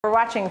We're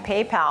watching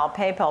PayPal.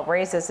 PayPal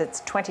raises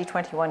its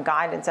 2021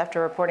 guidance after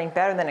reporting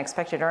better than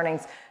expected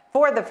earnings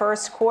for the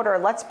first quarter.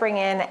 Let's bring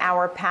in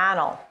our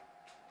panel.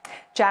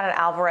 Janet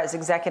Alvarez,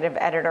 executive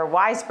editor,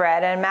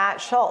 Wisebread, and Matt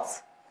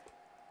Schultz,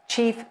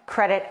 chief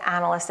credit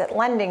analyst at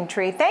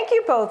LendingTree. Thank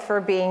you both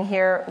for being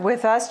here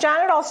with us.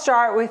 Janet, I'll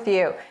start with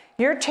you.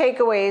 Your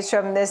takeaways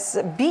from this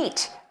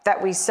beat that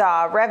we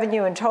saw,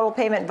 revenue and total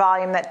payment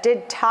volume that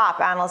did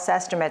top analyst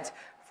estimates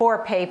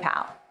for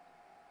PayPal.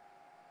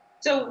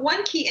 So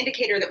one key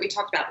indicator that we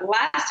talked about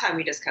last time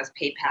we discussed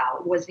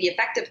PayPal was the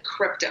effect of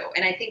crypto.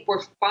 And I think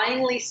we're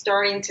finally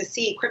starting to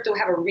see crypto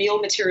have a real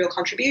material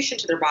contribution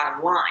to their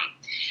bottom line.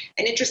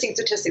 An interesting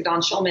statistic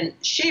Don Schulman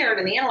shared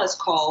in the analyst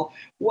call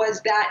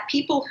was that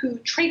people who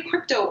trade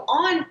crypto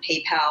on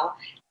PayPal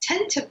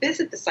tend to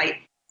visit the site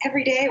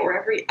every day or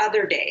every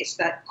other day.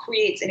 So that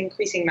creates an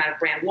increasing amount of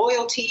brand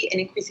loyalty and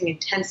increasing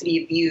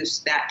intensity of use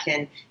that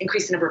can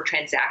increase the number of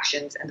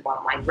transactions and the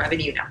bottom line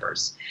revenue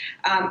numbers.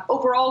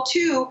 Overall,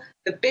 too,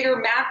 the bigger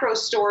macro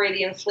story,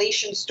 the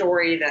inflation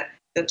story,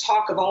 the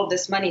talk of all of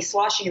this money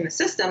sloshing in the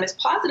system is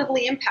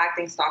positively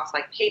impacting stocks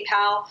like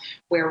PayPal,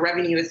 where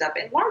revenue is up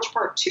in large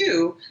part,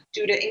 too,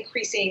 due to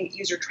increasing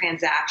user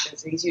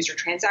transactions. And these user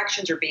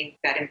transactions are being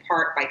fed in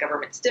part by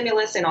government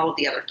stimulus and all of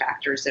the other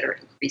factors that are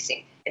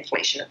increasing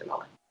inflation at the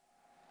moment.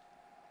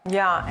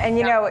 Yeah, and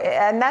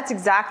and that's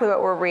exactly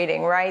what we're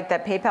reading, right?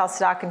 That PayPal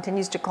stock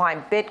continues to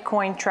climb.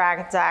 Bitcoin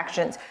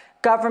transactions,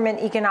 government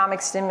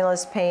economic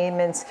stimulus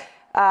payments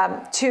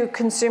to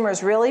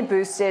consumers really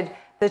boosted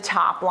the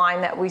top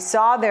line that we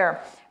saw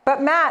there.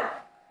 But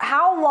Matt,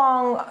 how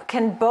long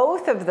can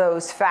both of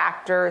those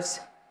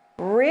factors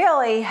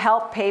really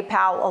help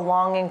PayPal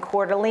along in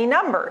quarterly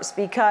numbers?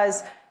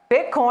 Because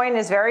Bitcoin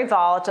is very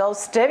volatile,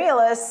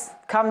 stimulus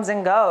comes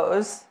and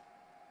goes.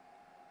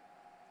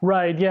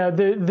 Right. Yeah.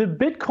 The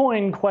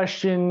Bitcoin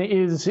question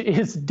is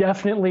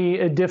definitely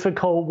a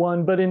difficult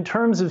one. But in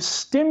terms of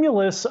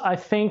stimulus, I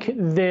think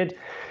that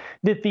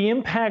the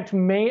impact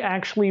may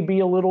actually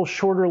be a little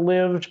shorter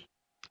lived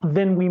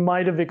than we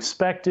might have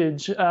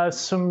expected.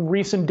 Some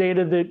recent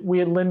data that we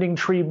at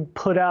LendingTree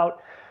put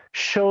out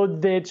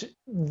showed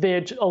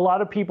that a lot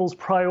of people's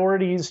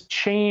priorities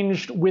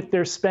changed with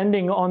their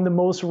spending on the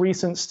most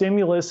recent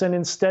stimulus, and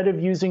instead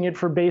of using it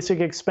for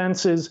basic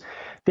expenses,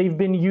 they've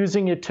been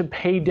using it to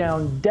pay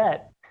down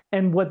debt.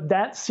 And what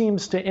that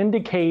seems to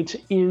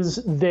indicate is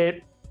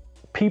that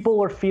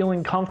people are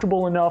feeling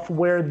comfortable enough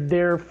where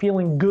they're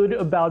feeling good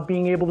about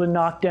being able to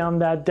knock down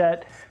that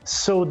debt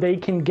so they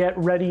can get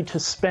ready to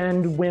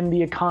spend when the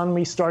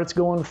economy starts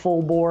going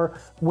full bore,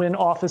 when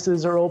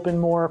offices are open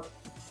more,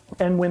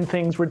 and when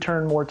things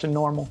return more to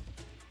normal.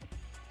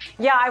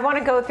 Yeah, I want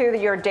to go through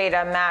your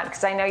data, Matt,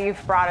 because I know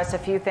you've brought us a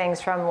few things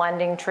from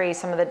LendingTree,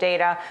 some of the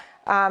data,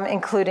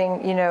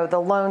 including, the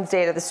loans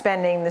data, the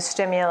spending, the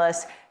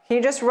stimulus. Can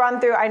you just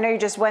run through, I know you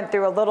just went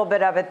through a little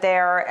bit of it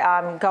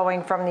there,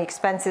 going from the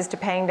expenses to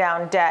paying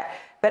down debt,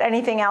 but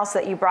anything else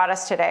that you brought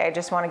us today? I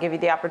just want to give you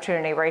the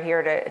opportunity right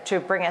here to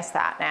bring us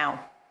that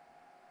now.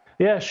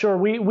 Yeah, sure.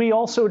 We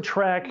also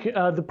track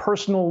the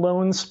personal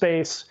loan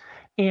space.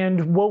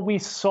 And what we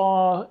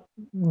saw,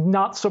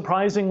 not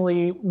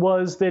surprisingly,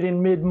 was that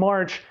in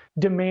mid-March,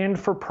 demand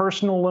for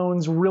personal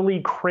loans really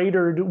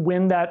cratered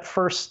when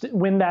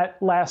that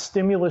last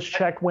stimulus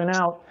check went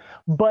out.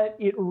 But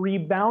it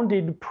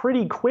rebounded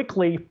pretty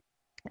quickly.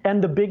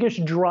 And the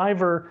biggest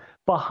driver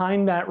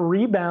behind that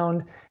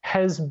rebound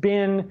has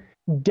been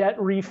debt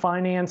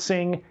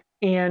refinancing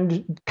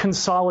and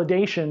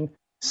consolidation.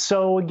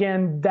 So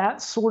again,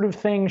 that sort of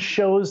thing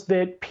shows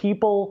that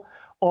people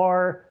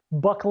are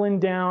buckling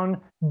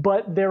down,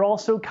 but they're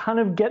also kind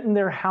of getting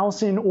their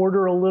house in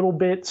order a little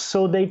bit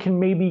so they can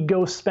maybe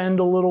go spend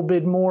a little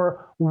bit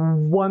more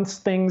once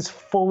things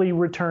fully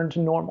return to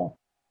normal.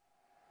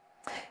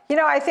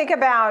 I think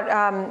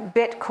about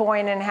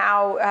Bitcoin and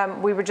how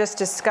we were just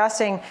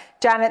discussing,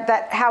 Janet,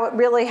 that how it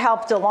really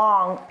helped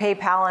along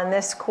PayPal in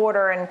this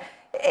quarter. And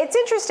it's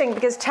interesting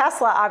because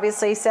Tesla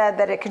obviously said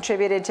that it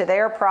contributed to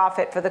their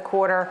profit for the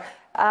quarter.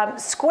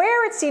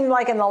 Square, it seemed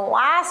like in the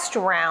last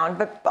round,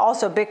 but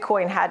also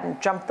Bitcoin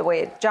hadn't jumped the way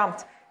it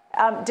jumped,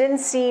 didn't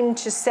seem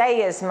to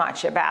say as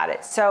much about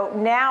it. So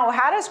now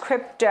how does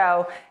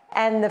crypto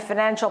and the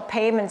financial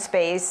payment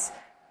space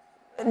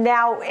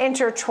now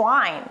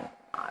intertwine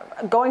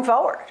going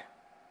forward?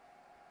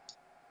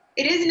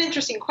 It is an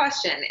interesting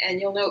question,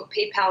 and you'll note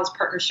PayPal's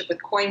partnership with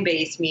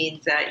Coinbase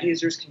means that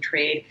users can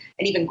trade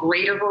an even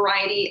greater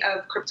variety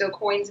of crypto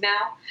coins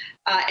now.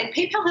 And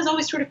PayPal has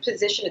always sort of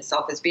positioned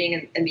itself as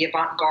being in the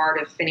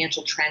avant-garde of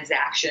financial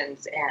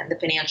transactions and the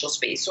financial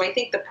space. So I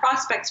think the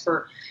prospects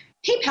for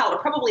PayPal are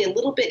probably a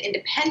little bit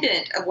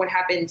independent of what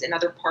happens in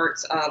other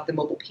parts of the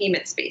mobile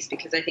payment space,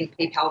 because I think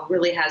PayPal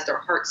really has their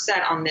heart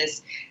set on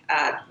this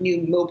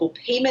new mobile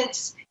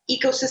payments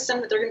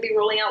ecosystem that they're going to be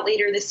rolling out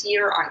later this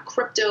year, on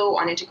crypto,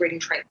 on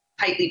integrating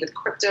tightly with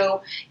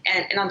crypto,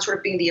 and on sort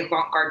of being the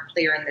avant-garde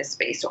player in this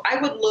space. So I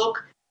would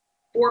look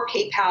for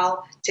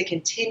PayPal to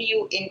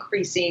continue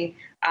increasing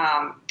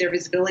their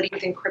visibility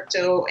within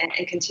crypto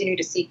and continue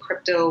to see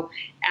crypto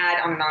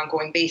add on an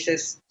ongoing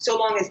basis, so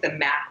long as the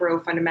macro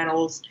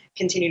fundamentals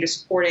continue to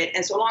support it,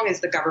 and so long as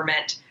the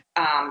government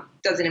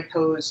doesn't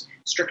impose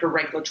stricter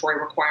regulatory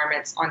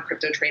requirements on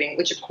crypto trading,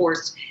 which of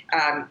course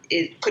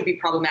could be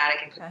problematic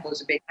and could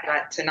pose a big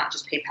threat to not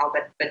just PayPal,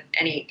 but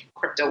any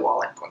crypto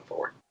wallet going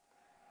forward.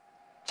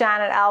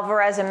 Janet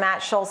Alvarez and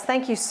Matt Schultz,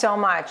 thank you so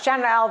much.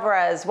 Janet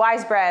Alvarez,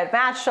 Wisebread,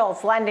 Matt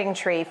Schultz,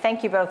 LendingTree,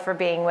 thank you both for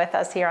being with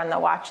us here on the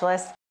Watch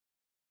List.